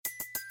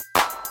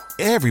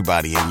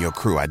Everybody in your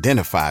crew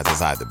identifies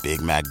as either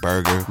Big Mac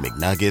Burger,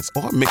 McNuggets,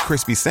 or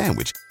McCrispy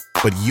Sandwich.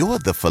 But you're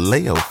the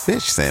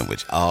Filet-O-Fish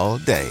Sandwich all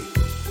day.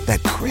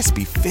 That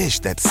crispy fish,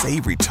 that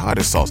savory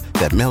tartar sauce,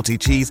 that melty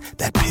cheese,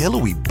 that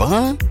pillowy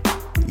bun.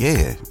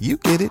 Yeah, you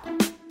get it.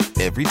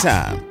 Every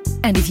time.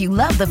 And if you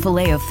love the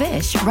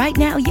Filet-O-Fish, right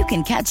now you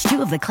can catch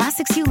two of the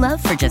classics you love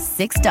for just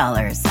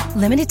 $6.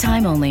 Limited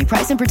time only.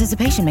 Price and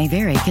participation may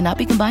vary. Cannot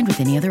be combined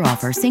with any other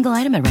offer. Single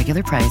item at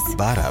regular price.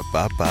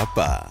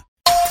 Ba-da-ba-ba-ba.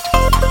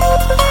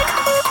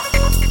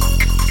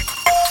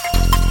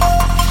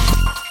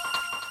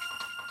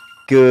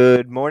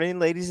 Good morning,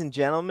 ladies and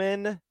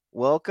gentlemen.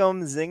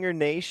 Welcome, Zinger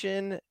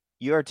Nation.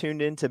 You are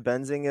tuned in to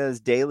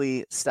Benzinga's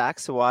daily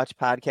Stocks to Watch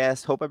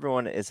podcast. Hope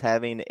everyone is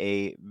having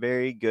a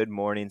very good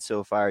morning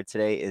so far.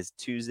 Today is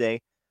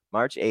Tuesday,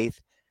 March 8th,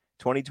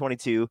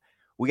 2022.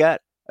 We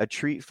got a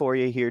treat for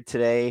you here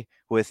today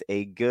with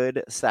a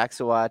good Stocks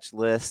to Watch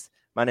list.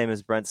 My name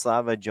is Brent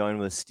Slava, joined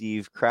with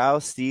Steve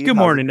Krause. Steve, good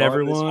morning,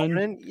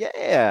 everyone.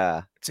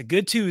 Yeah. It's a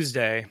good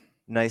Tuesday.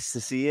 Nice to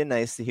see you.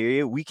 Nice to hear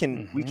you. We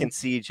can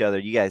see each other.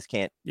 You guys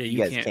can't. Yeah, you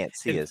guys can't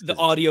see us. The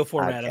audio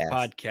format of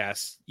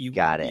podcasts. You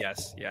got it.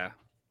 Yes. Yeah.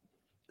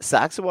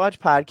 Stocks to Watch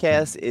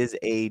podcast is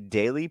a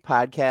daily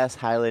podcast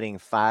highlighting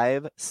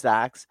 5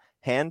 stocks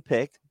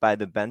handpicked by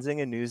the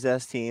Benzinga News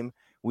Desk team.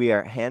 We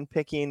are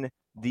handpicking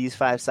these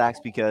 5 stocks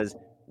because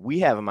we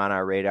have them on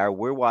our radar.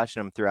 We're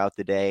watching them throughout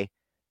the day.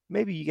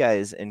 Maybe you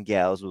guys and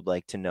gals would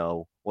like to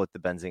know what the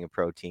Benzinga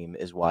Pro team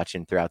is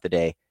watching throughout the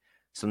day.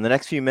 So in the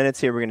next few minutes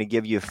here, we're going to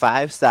give you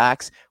 5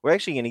 stocks. We're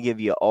actually going to give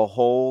you a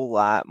whole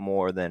lot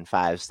more than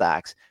 5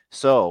 stocks.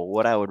 So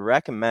what I would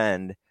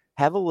recommend,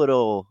 have a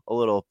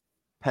little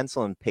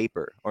pencil and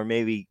paper, or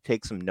maybe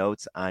take some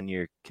notes on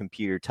your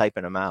computer,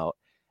 typing them out.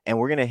 And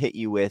we're going to hit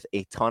you with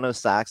a ton of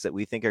stocks that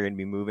we think are going to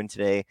be moving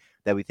today,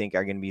 that we think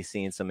are going to be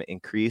seeing some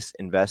increased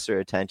investor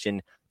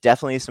attention,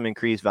 definitely some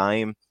increased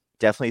volume,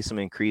 definitely some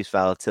increased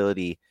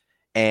volatility,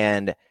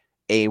 and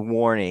a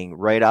warning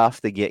right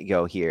off the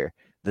get-go here.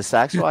 The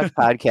Stocks to Watch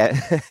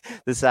podcast,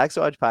 the Stocks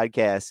to Watch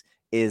podcast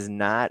is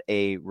not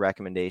a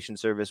recommendation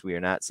service. We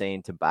are not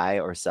saying to buy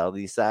or sell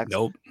these stocks.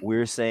 Nope.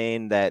 We're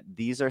saying that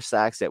these are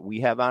stocks that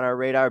we have on our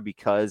radar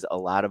because a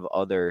lot of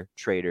other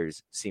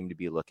traders seem to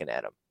be looking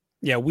at them.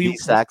 Yeah,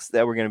 these stocks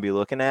that we're going to be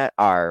looking at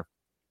are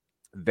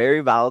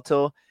very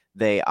volatile.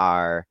 They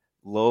are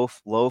low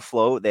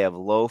float. They have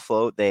low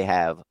float. They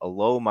have a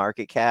low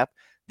market cap.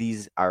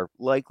 These are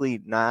likely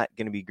not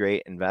going to be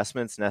great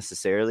investments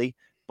necessarily.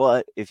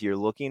 But if you're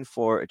looking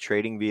for a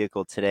trading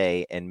vehicle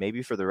today and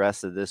maybe for the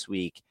rest of this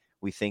week,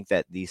 we think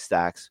that these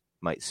stocks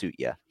might suit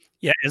you.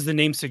 Yeah, as the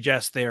name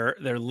suggests, they're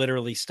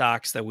literally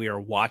stocks that we are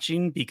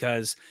watching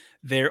because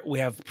we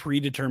have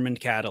predetermined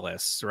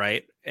catalysts,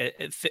 right?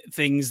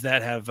 Things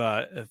that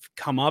have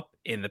come up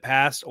in the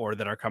past or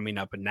that are coming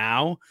up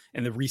now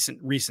in the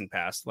recent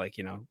past, like,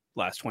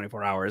 last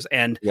 24 hours.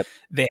 And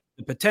they have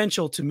the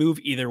potential to move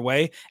either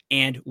way.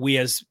 And we,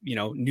 as,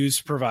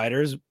 news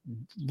providers,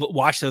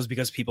 watch those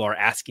because people are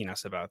asking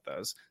us about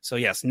those. So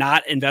yes,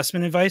 not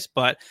investment advice,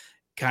 but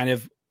kind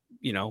of,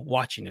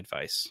 watching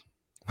advice.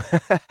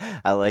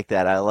 I like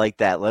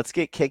that. Let's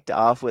get kicked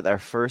off with our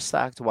first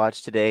stock to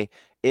watch today.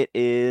 It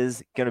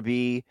is going to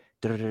be,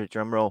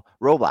 drumroll,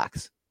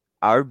 Roblox,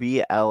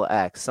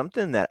 RBLX.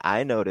 Something that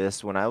I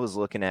noticed when I was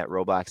looking at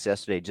Roblox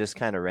yesterday, just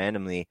kind of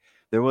randomly,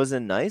 there was a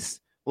nice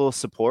little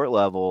support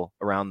level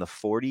around the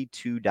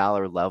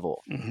 $42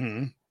 level.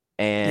 Mm-hmm.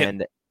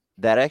 And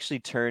that actually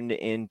turned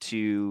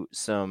into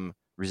some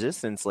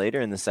resistance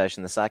later in the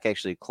session. The stock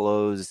actually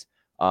closed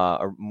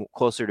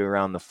closer to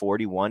around the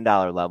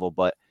 $41 level,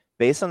 but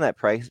based on that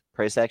price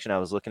action I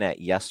was looking at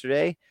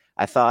yesterday,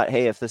 I thought,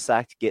 hey, if the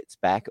stock gets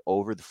back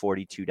over the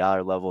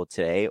 $42 level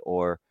today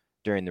or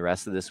during the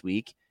rest of this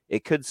week,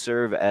 it could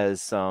serve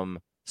as some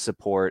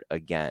support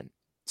again.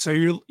 So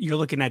you're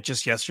looking at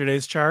just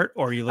yesterday's chart,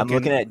 or I'm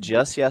looking at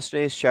just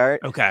yesterday's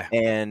chart. Okay.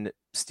 And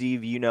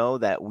Steve, you know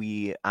that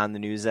we on the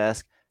News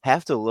Desk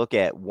have to look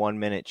at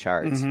 1-minute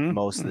charts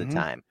most of the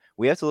time.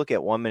 We have to look at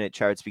 1-minute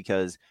charts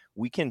because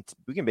we can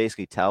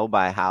basically tell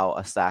by how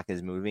a stock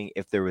is moving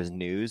if there was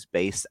news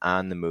based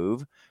on the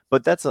move.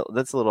 But that's a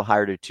little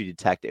harder to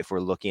detect if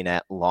we're looking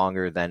at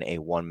longer than a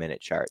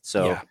 1-minute chart.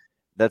 So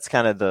that's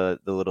kind of the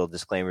little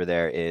disclaimer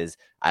there is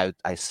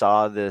I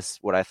saw this,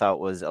 what I thought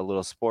was a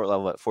little support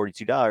level at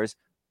 $42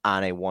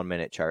 on a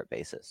 1-minute chart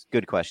basis.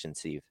 Good question,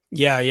 Steve.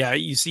 Yeah.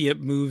 You see it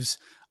moves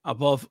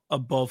above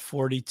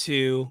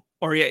 42.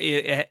 Or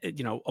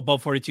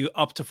above 42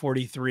 up to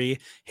 43,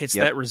 hits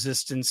that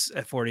resistance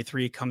at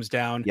 43, comes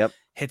down,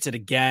 hits it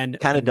again.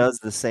 Kind of does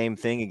the same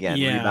thing again.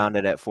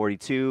 Rebounded at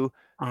 42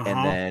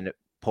 and then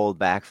pulled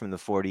back from the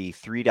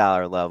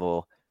 $43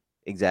 level.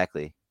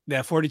 Exactly.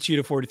 That $42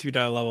 to $43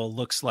 level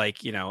looks like,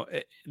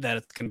 that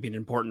it's going to be an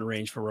important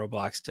range for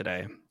Roblox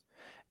today.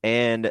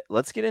 And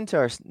let's get into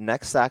our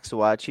next stocks to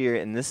watch here.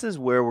 And this is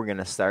where we're going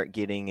to start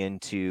getting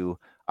into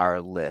our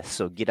list.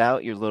 So get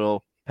out your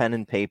little pen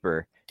and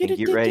paper. And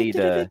get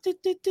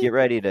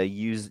ready to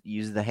use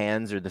the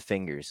hands or the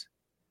fingers.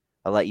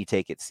 I'll let you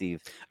take it,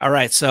 Steve. All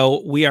right.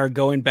 So we are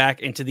going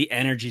back into the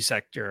energy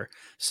sector.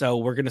 So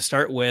we're going to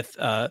start with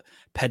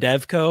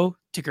Pedevco,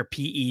 ticker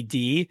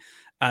PED.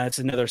 It's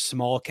another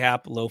small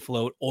cap, low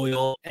float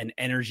oil and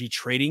energy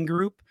trading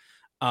group.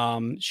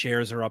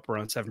 Shares are up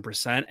around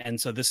 7%.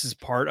 And so this is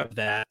part of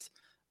that.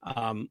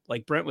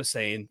 Like Brent was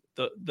saying,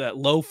 the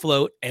low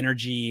float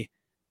energy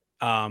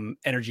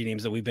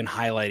names that we've been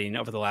highlighting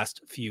over the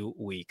last few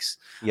weeks.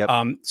 Yep.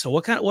 So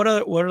what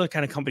are the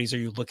kind of companies are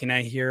you looking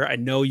at here? I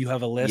know you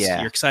have a list. Yeah.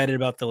 You're excited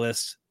about the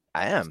list.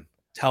 I am.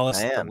 Tell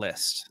us the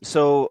list.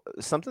 So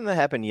something that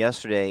happened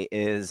yesterday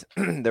is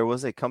there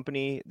was a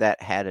company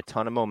that had a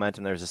ton of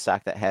momentum. There's a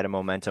stock that had a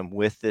momentum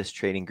with this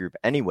trading group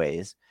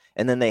anyways.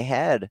 And then they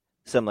had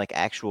some like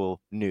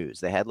actual news.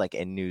 They had like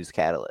a news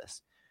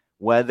catalyst.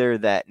 Whether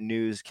that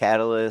news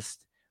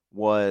catalyst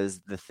was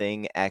the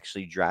thing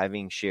actually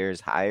driving shares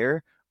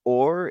higher,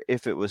 or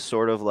if it was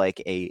sort of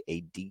like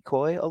a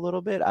decoy a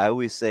little bit. I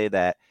always say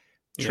that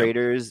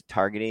traders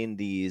targeting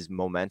these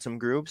momentum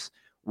groups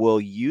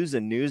will use a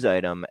news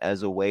item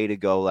as a way to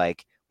go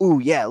like, oh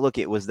yeah, look,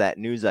 it was that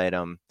news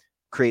item,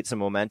 create some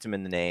momentum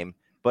in the name.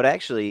 But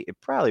actually, it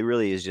probably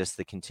really is just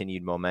the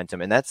continued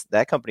momentum. And that's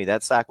that company,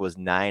 that stock was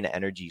Nine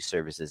Energy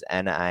Services,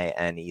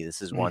 NINE.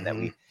 This is one that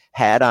we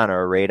had on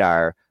our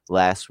radar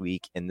last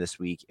week, and this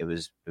week it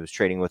was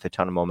trading with a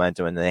ton of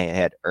momentum, and they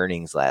had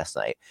earnings last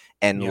night.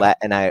 And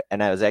I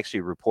was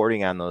actually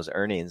reporting on those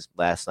earnings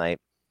last night.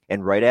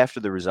 And right after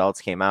the results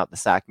came out, the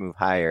stock moved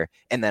higher.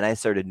 And then I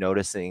started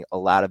noticing a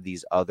lot of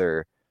these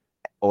other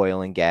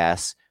oil and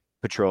gas,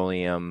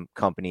 petroleum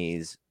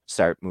companies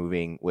start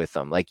moving with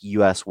them, like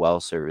U.S. Well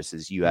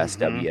Services,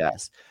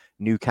 USWS,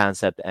 New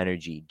Concept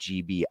Energy,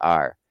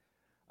 GBR.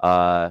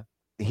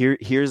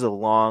 Here's a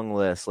long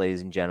list,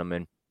 ladies and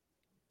gentlemen.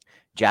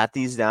 Jot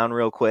these down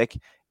real quick.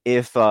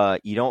 If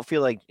you don't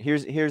feel like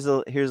here's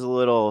a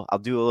little, I'll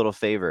do a little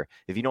favor.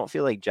 If you don't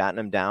feel like jotting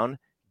them down,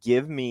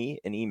 give me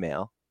an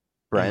email,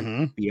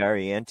 Brent,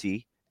 Brent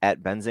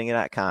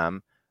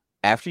 @benzinga.com.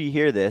 After you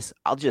hear this,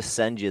 I'll just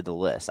send you the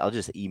list. I'll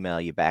just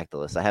email you back the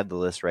list. I have the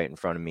list right in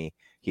front of me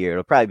here.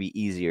 It'll probably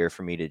be easier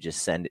for me to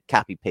just send it,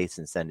 copy paste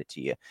and send it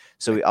to you.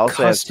 So we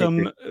also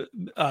custom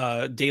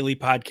daily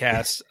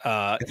podcast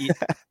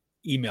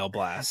email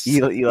blast.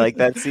 You like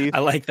that, Steve? I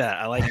like that.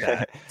 All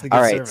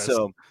right. Service.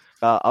 So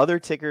other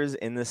tickers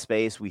in the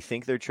space, we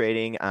think they're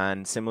trading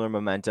on similar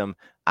momentum.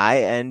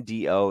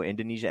 INDO,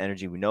 Indonesia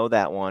Energy. We know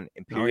that one.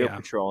 Imperial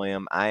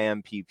Petroleum,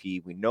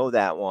 IMPP. We know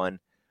that one.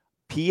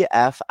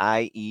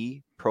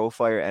 PFIE,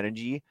 Profire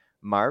Energy.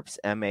 MARPS,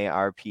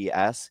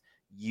 MARPS.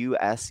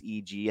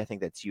 USEG, I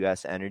think that's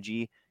US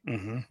Energy.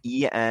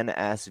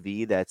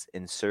 ENSV, that's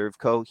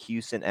Enservco.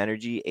 Houston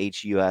Energy,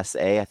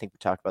 HUSA. I think we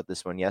talked about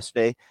this one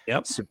yesterday.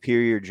 Yep.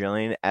 Superior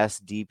Drilling,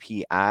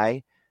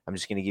 SDPI. I'm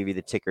just going to give you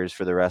the tickers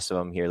for the rest of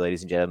them here,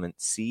 ladies and gentlemen.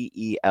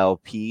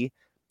 CELP,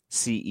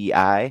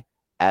 CEI,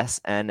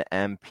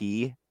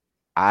 SNMP,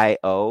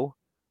 IO,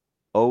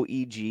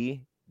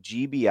 OEG,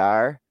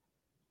 GBR,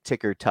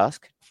 ticker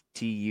Tusk,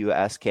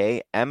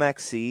 TUSK,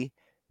 MXC,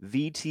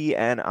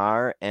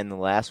 VTNR, and the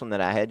last one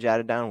that I had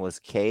jotted down was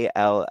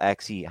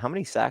KLXE. How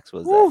many stocks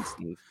was that,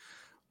 Steve?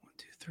 1,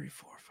 2, 3,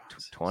 4, 5,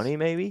 6, 20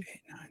 maybe? 8,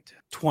 9,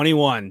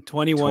 10.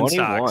 21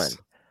 stocks.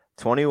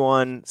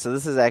 21. So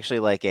this is actually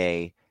like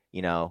a,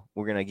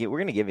 we're gonna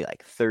give you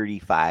like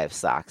 35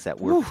 stocks that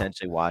we're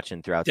potentially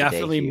watching throughout the day.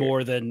 Definitely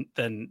more than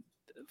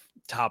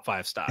top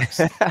 5 stocks.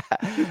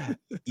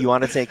 You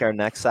want to take our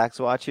next stocks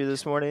watch here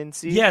this morning,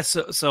 Steve? Yes.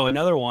 Yeah, so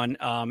another one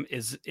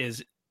is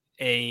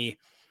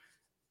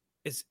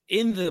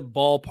in the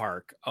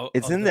ballpark.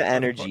 It's in the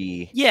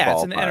energy. Yeah,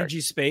 it's in the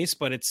energy space,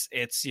 but it's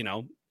it's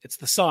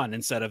the sun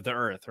instead of the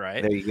earth,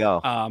 right? There you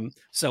go.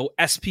 So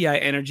SPI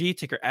Energy,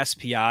 ticker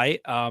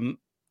SPI,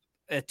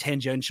 a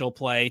tangential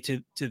play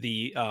to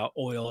the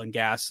oil and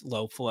gas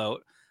low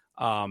float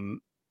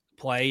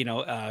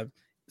play.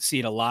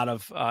 Seeing a lot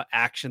of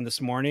action this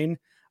morning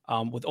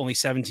with only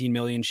 17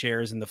 million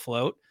shares in the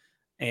float,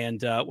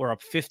 and we're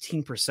up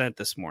 15%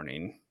 this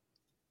morning.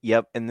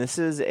 Yep, and this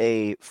is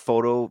a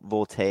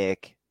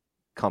photovoltaic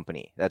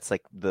company. That's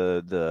like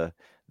the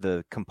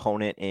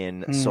component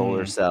in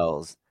solar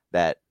cells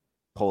that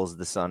pulls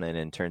the sun in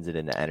and turns it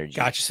into energy.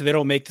 Gotcha. So they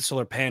don't make the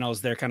solar panels;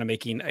 they're kind of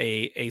making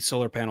a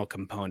solar panel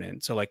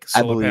component. So like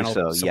solar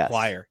panel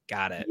supplier. Yes.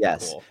 Got it.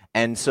 Yes, cool.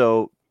 And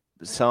so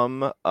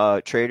some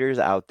traders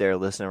out there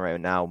listening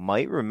right now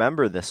might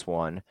remember this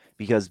one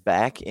because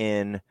back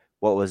in,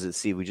 what was it?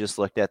 See, we just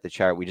looked at the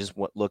chart. We just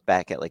looked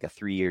back at like a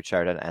 3-year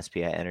chart on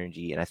SPI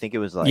Energy. And I think it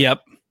was like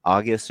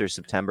August or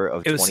September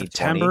of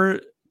 2020.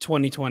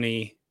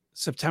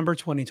 September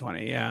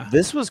 2020. Yeah.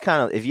 This was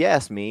kind of, if you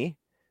ask me,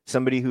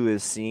 somebody who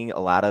is seeing a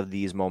lot of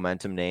these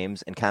momentum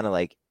names and kind of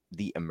like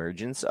the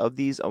emergence of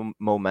these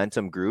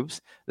momentum groups,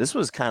 this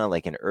was kind of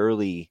like an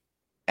early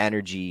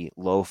energy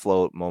low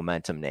float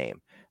momentum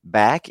name.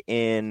 Back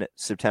in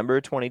September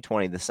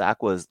 2020, the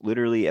stock was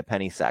literally a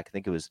penny stock. I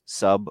think it was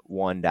sub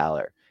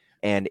 $1.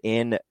 And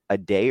in a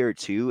day or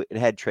two, it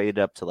had traded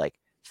up to like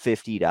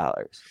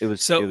 $50. It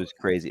was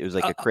crazy. It was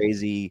like a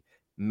crazy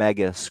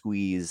mega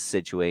squeeze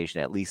situation.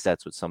 At least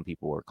that's what some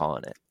people were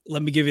calling it.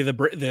 Let me give you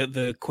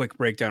the quick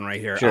breakdown right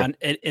here. Sure.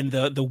 In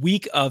the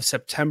week of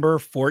September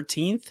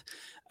 14th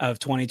of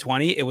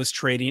 2020, it was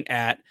trading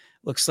at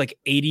looks like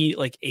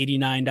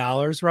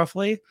 $89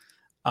 roughly,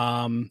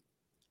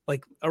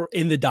 like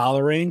in the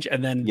dollar range.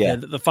 And then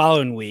the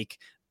following week,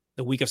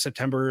 the week of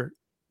September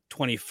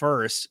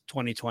 21st,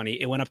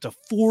 2020, it went up to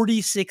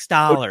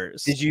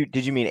 $46.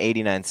 Did you mean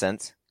 89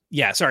 cents?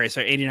 Yeah, sorry,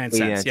 89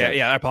 cents.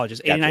 Yeah, I apologize.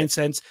 89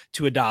 cents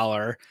to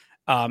 $1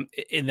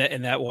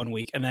 in that 1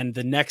 week. And then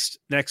the next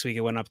week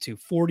it went up to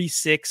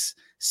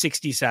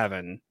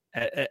 46.67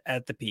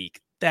 at the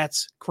peak.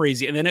 That's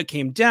crazy. And then it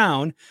came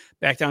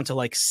back down to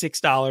like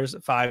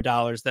 $6,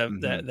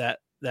 $5,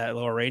 that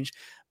lower range.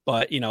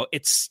 But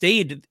it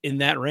stayed in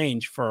that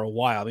range for a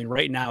while. I mean,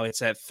 right now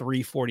it's at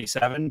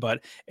 $3.47,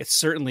 but it's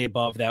certainly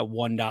above that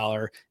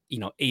 $1,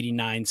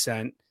 89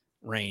 cent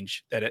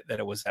range that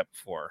it was at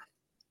before.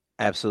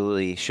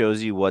 Absolutely.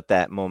 Shows you what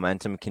that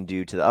momentum can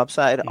do to the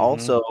upside,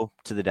 also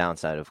to the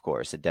downside, of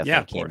course. It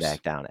definitely came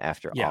back down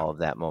after all of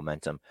that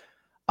momentum.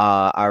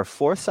 Our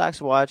fourth stocks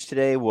to watch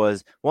today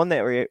was one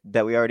that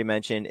we already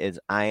mentioned is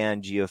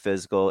Ion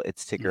Geophysical.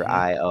 It's ticker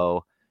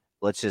IO.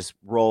 Let's just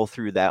roll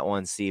through that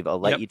one, Steve. I'll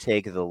let you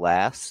take the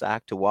last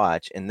stock to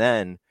watch. And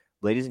then,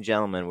 ladies and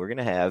gentlemen, we're going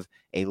to have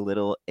a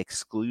little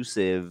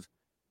exclusive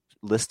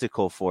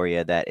listicle for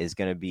you that is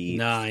going to be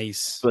nice,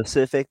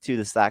 specific to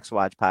the Stocks to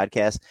Watch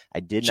podcast. I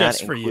did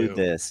not include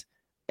this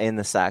in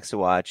the Stocks to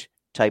Watch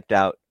typed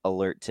out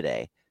alert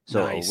today.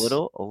 So a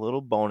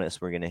little bonus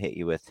we're going to hit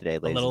you with today,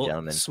 ladies and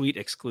gentlemen. Sweet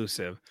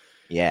exclusive.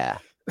 Yeah.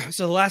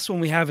 So the last one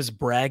we have is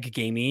Bragg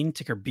Gaming,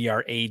 ticker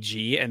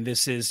BRAG, and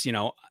this is,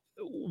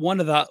 one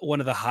of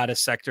the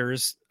hottest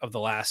sectors of the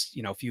last,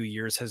 few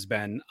years has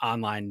been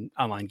online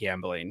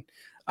gambling.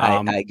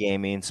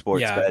 iGaming,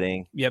 sports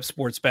betting. Yep,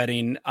 sports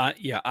betting.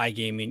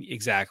 iGaming,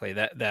 exactly.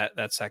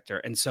 That sector.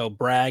 And so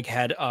Bragg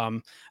had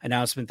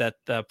announcement that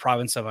the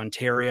province of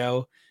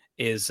Ontario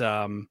is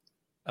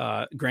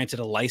granted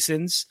a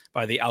license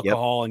by the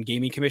Alcohol and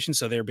Gaming Commission.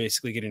 So they're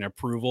basically getting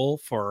approval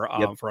for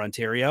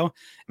Ontario.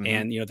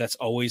 And that's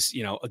always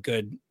a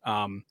good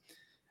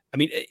I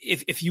mean,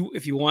 if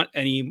you want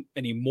any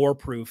more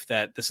proof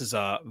that this is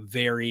a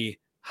very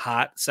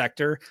hot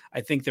sector, I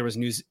think there was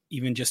news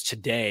even just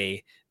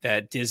today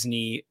that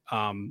Disney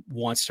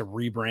wants to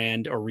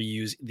rebrand or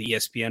reuse the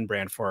ESPN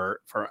brand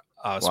for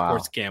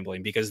sports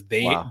gambling because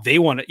they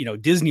want to,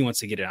 Disney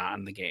wants to get it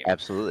on the game.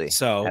 Absolutely.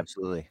 So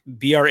absolutely.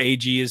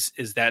 BRAG is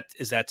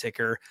that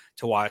ticker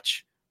to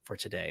watch for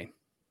today.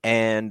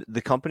 And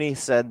the company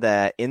said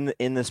that in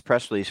this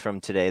press release from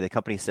today, the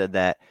company said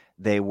that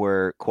they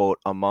were, quote,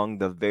 among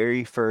the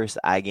very first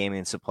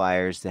iGaming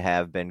suppliers to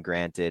have been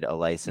granted a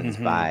license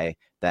by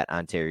that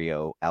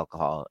Ontario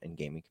Alcohol and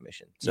Gaming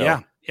Commission.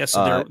 So,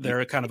 so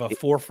they're kind of a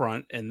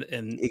forefront in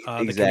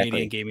the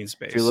Canadian gaming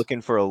space. If you're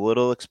looking for a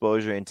little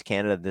exposure into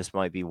Canada, this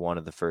might be one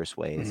of the first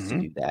ways to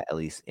do that, at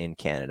least in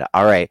Canada.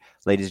 All right,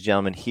 ladies and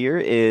gentlemen, here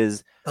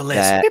is the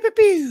list.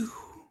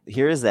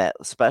 Here is that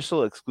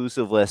special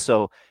exclusive list.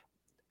 So,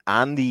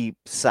 on the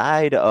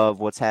side of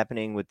what's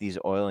happening with these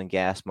oil and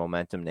gas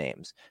momentum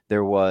names,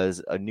 there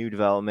was a new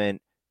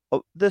development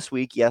this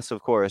week, yes,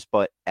 of course,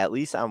 but at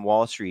least on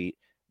Wall Street,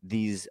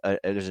 there's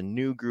a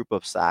new group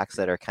of stocks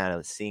that are kind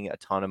of seeing a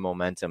ton of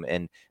momentum,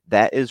 and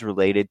that is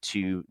related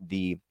to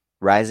the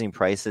rising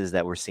prices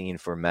that we're seeing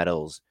for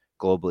metals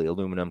globally: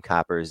 aluminum,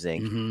 copper,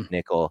 zinc,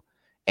 nickel,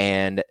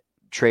 and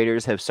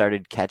traders have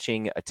started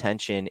catching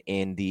attention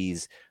in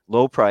these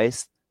low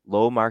price,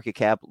 low market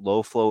cap,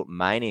 low float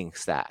mining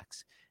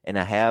stocks. And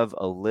I have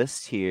a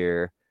list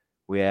here.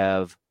 We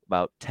have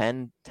about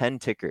 10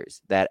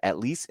 tickers that, at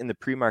least in the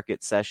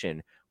pre-market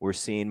session, we're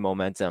seeing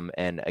momentum.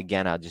 And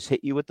again, I'll just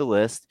hit you with the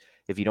list.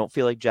 If you don't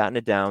feel like jotting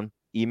it down,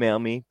 email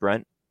me,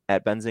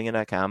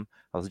 Brent@benzinga.com.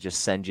 I'll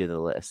just send you the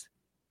list.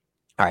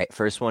 All right,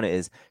 first one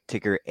is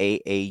ticker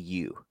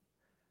AAU.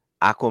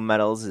 Aqua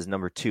Metals is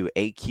number 2,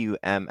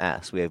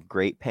 AQMS. We have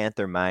Great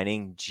Panther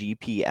Mining,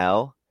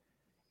 GPL,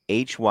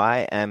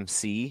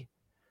 HYMC.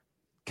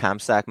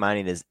 Comstock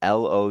Mining is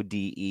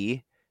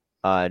LODE.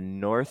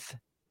 North,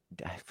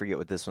 I forget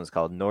what this one's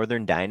called.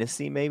 Northern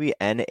Dynasty, maybe,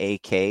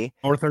 NAK.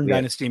 Northern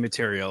Dynasty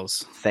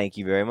Materials. Thank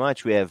you very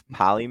much. We have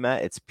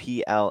Polymet, it's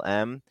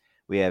PLM.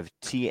 We have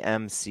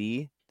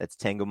TMC, that's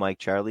Tango Mike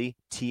Charlie,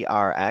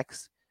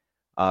 TRX.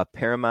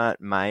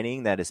 Paramount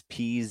Mining, that is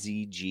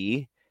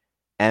PZG.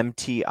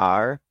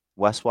 MTR,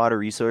 Westwater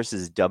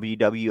Resources,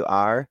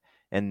 WWR.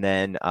 And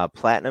then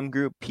Platinum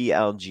Group,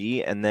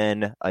 PLG, and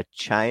then a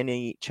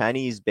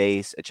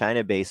China-based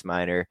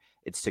miner.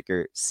 It's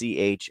ticker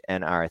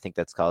CHNR. I think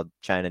that's called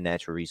China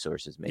Natural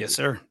Resources. Maybe. Yes,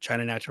 sir.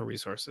 China Natural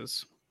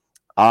Resources.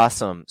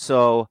 Awesome.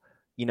 So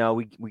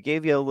we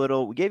gave you a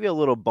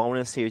little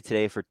bonus here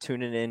today for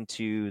tuning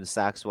into the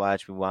Stocks to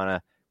Watch. We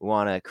wanna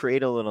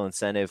create a little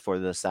incentive for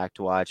the Stock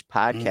to Watch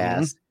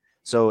podcast.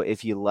 So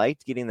if you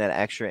liked getting that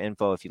extra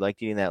info, if you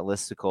liked getting that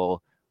listicle,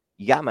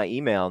 you got my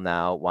email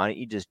now. Why don't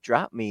you just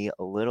drop me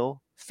a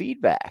little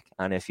feedback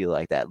on if you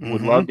like that?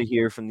 Would love to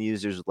hear from the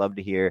users. Would love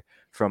to hear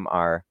from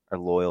our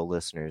loyal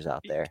listeners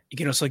out there. You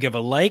can also give a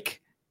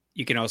like.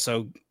 You can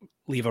also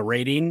leave a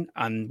rating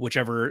on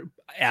whichever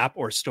app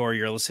or store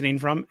you're listening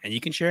from, and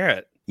you can share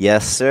it.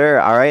 Yes, sir.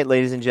 All right,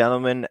 ladies and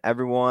gentlemen,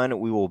 everyone,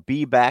 we will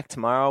be back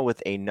tomorrow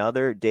with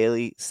another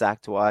daily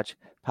Stock to Watch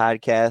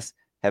podcast.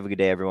 Have a good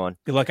day, everyone.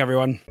 Good luck,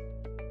 everyone.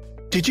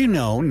 Did you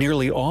know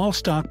nearly all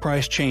stock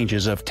price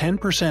changes of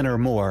 10% or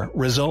more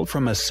result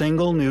from a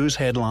single news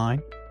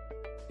headline?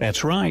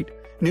 That's right.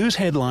 News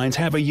headlines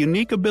have a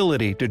unique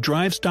ability to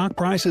drive stock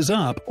prices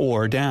up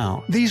or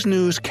down. These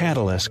news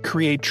catalysts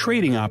create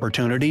trading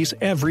opportunities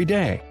every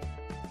day.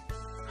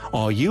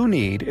 All you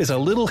need is a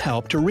little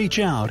help to reach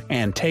out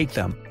and take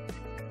them.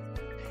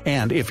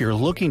 And if you're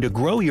looking to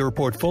grow your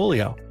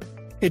portfolio,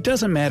 it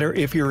doesn't matter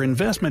if your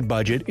investment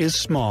budget is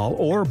small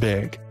or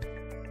big.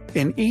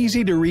 An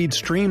easy-to-read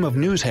stream of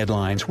news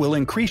headlines will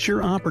increase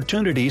your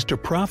opportunities to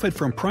profit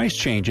from price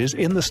changes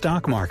in the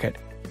stock market,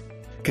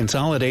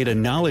 consolidate a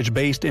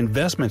knowledge-based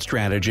investment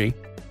strategy,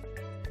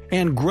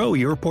 and grow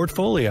your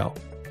portfolio.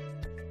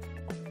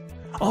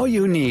 All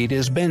you need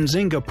is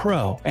Benzinga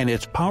Pro and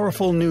its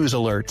powerful news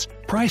alerts,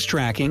 price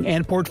tracking,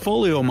 and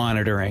portfolio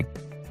monitoring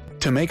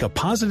to make a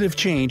positive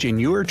change in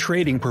your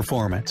trading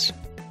performance.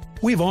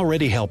 We've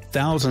already helped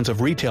thousands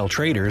of retail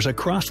traders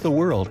across the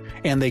world,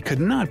 and they could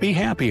not be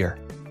happier.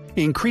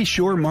 Increase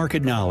your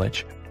market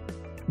knowledge,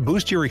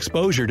 boost your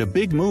exposure to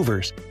big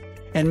movers,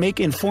 and make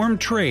informed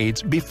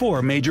trades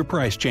before major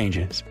price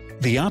changes.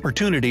 The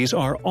opportunities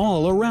are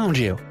all around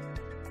you.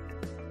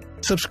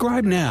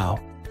 Subscribe now,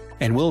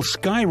 and we'll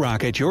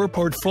skyrocket your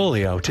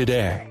portfolio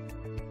today.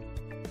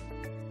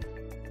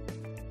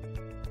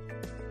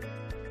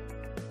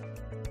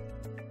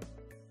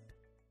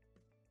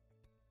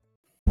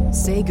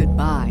 Say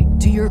goodbye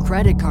to your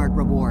credit card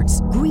rewards.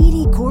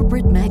 Greedy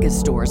corporate mega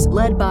stores,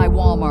 led by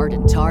Walmart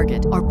and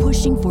Target, are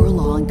pushing for a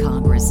law in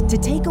Congress to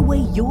take away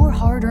your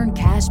hard-earned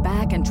cash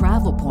back and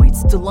travel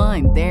points to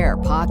line their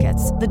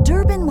pockets. The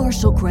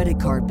Durbin-Marshall credit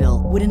card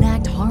bill would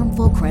enact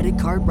harmful credit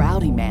card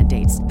routing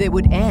mandates that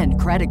would end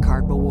credit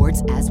card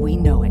rewards as we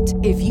know it.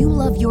 If you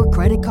love your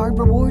credit card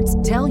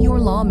rewards, tell your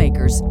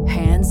lawmakers,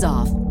 hands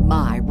off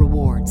my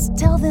rewards.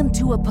 Tell them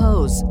to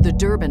oppose the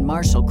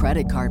Durbin-Marshall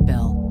credit card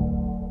bill.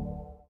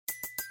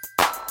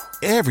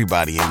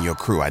 Everybody in your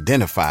crew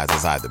identifies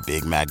as either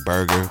Big Mac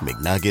Burger,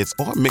 McNuggets,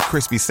 or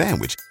McCrispy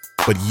Sandwich.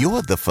 But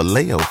you're the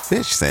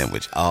Filet-O-Fish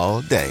Sandwich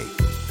all day.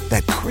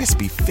 That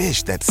crispy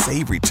fish, that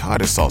savory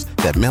tartar sauce,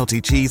 that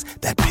melty cheese,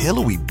 that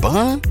pillowy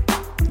bun.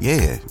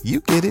 Yeah,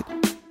 you get it.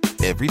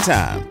 Every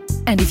time.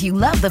 And if you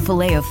love the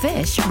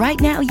Filet-O-Fish, right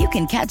now you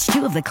can catch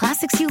two of the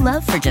classics you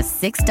love for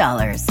just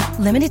 $6.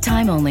 Limited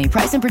time only.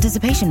 Price and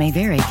participation may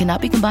vary.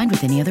 Cannot be combined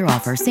with any other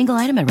offer. Single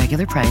item at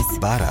regular price.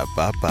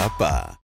 Ba-da-ba-ba-ba.